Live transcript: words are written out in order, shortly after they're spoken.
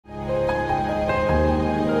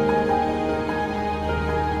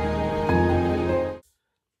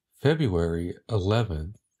February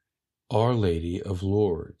 11th, Our Lady of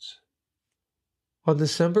Lourdes. On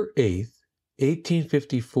December 8th,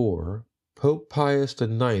 1854, Pope Pius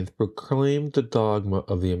IX proclaimed the dogma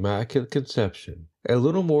of the Immaculate Conception. A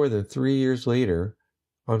little more than 3 years later,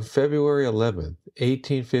 on February 11th,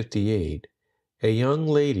 1858, a young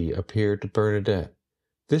lady appeared to Bernadette.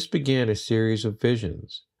 This began a series of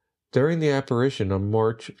visions. During the apparition on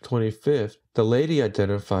March 25th, the lady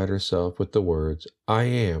identified herself with the words, "I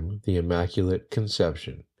am the Immaculate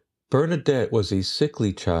Conception." Bernadette was a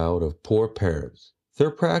sickly child of poor parents, their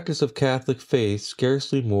practice of Catholic faith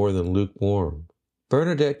scarcely more than lukewarm.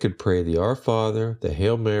 Bernadette could pray the Our Father, the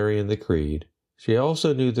Hail Mary, and the Creed. She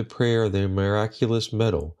also knew the prayer of the miraculous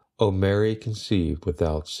medal, O Mary conceived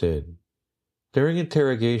without sin. During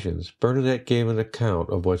interrogations, Bernadette gave an account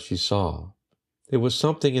of what she saw. It was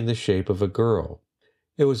something in the shape of a girl.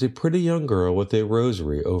 It was a pretty young girl with a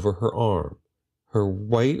rosary over her arm. Her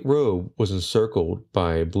white robe was encircled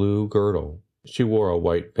by a blue girdle. She wore a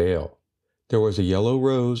white veil. There was a yellow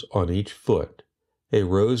rose on each foot. A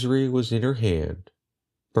rosary was in her hand.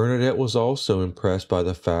 Bernadette was also impressed by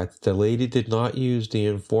the fact that the lady did not use the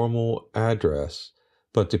informal address,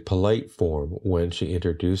 but the polite form when she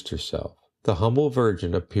introduced herself. The humble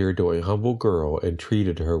Virgin appeared to a humble girl and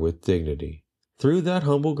treated her with dignity. Through that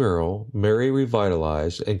humble girl, Mary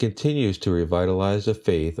revitalized and continues to revitalize the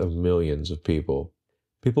faith of millions of people.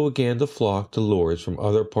 People began to flock to Lourdes from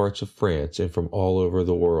other parts of France and from all over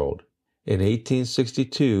the world. In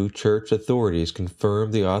 1862, church authorities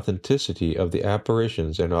confirmed the authenticity of the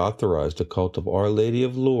apparitions and authorized the cult of Our Lady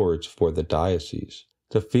of Lourdes for the diocese.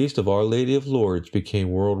 The Feast of Our Lady of Lourdes became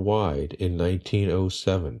worldwide in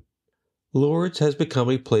 1907. Lourdes has become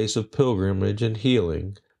a place of pilgrimage and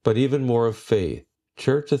healing, but even more of faith.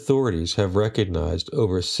 Church authorities have recognized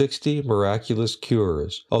over 60 miraculous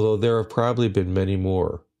cures, although there have probably been many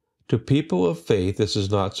more. To people of faith, this is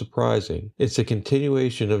not surprising. It's a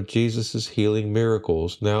continuation of Jesus' healing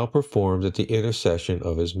miracles now performed at the intercession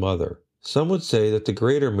of his mother. Some would say that the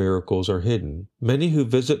greater miracles are hidden. Many who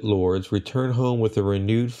visit Lourdes return home with a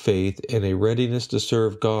renewed faith and a readiness to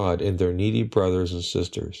serve God and their needy brothers and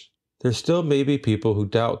sisters. There still may be people who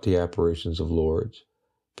doubt the apparitions of Lourdes.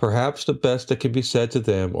 Perhaps the best that can be said to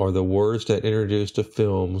them are the words that introduced the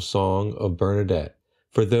film Song of Bernadette.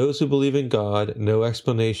 For those who believe in God, no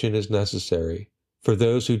explanation is necessary. For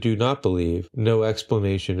those who do not believe, no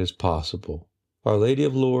explanation is possible. Our Lady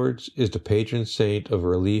of Lourdes is the patron saint of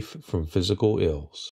relief from physical ills.